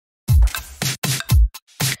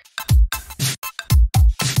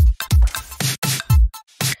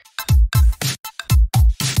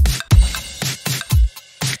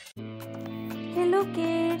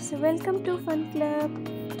welcome to Fun Club.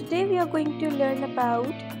 Today we are going to learn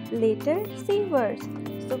about letter C words.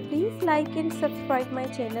 So please like and subscribe my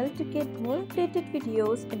channel to get more updated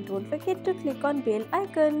videos, and don't forget to click on bell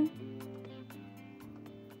icon.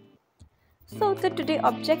 So the today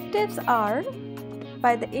objectives are,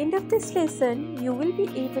 by the end of this lesson you will be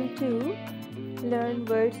able to learn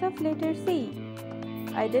words of letter C,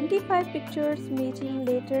 identify pictures matching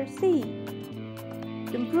letter C,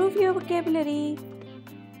 improve your vocabulary.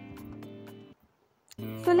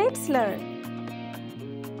 So let's learn.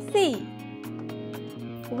 C,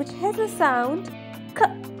 which has a sound K.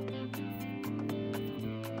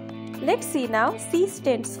 Let's see now. C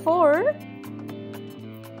stands for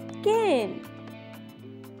can,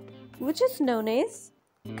 which is known as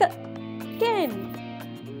K, can.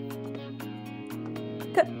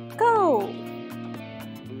 K, cow.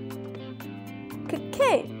 K,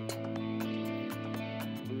 cat.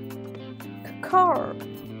 K, car.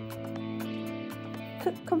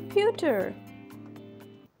 K, computer.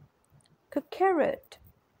 K, carrot.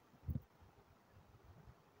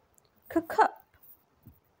 K, cup.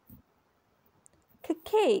 K,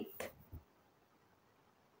 cake.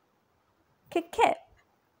 K, cap.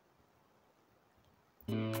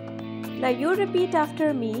 Now you repeat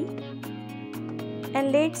after me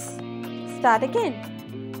and let's start again.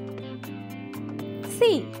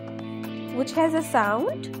 C, which has a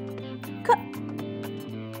sound K.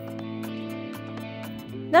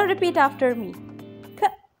 Now repeat after me. K,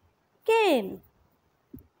 can.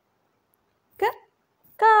 K,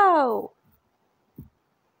 cow.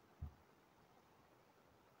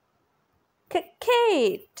 K,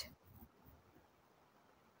 cat.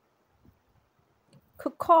 K,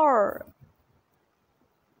 car.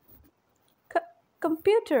 K,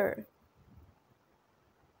 computer.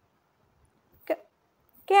 K,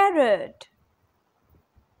 carrot.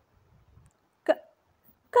 K,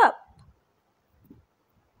 cup.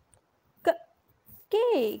 K,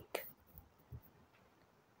 cake.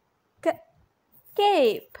 K,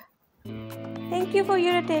 cape. Thank you for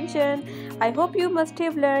your attention. I hope you must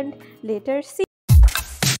have learned letter C.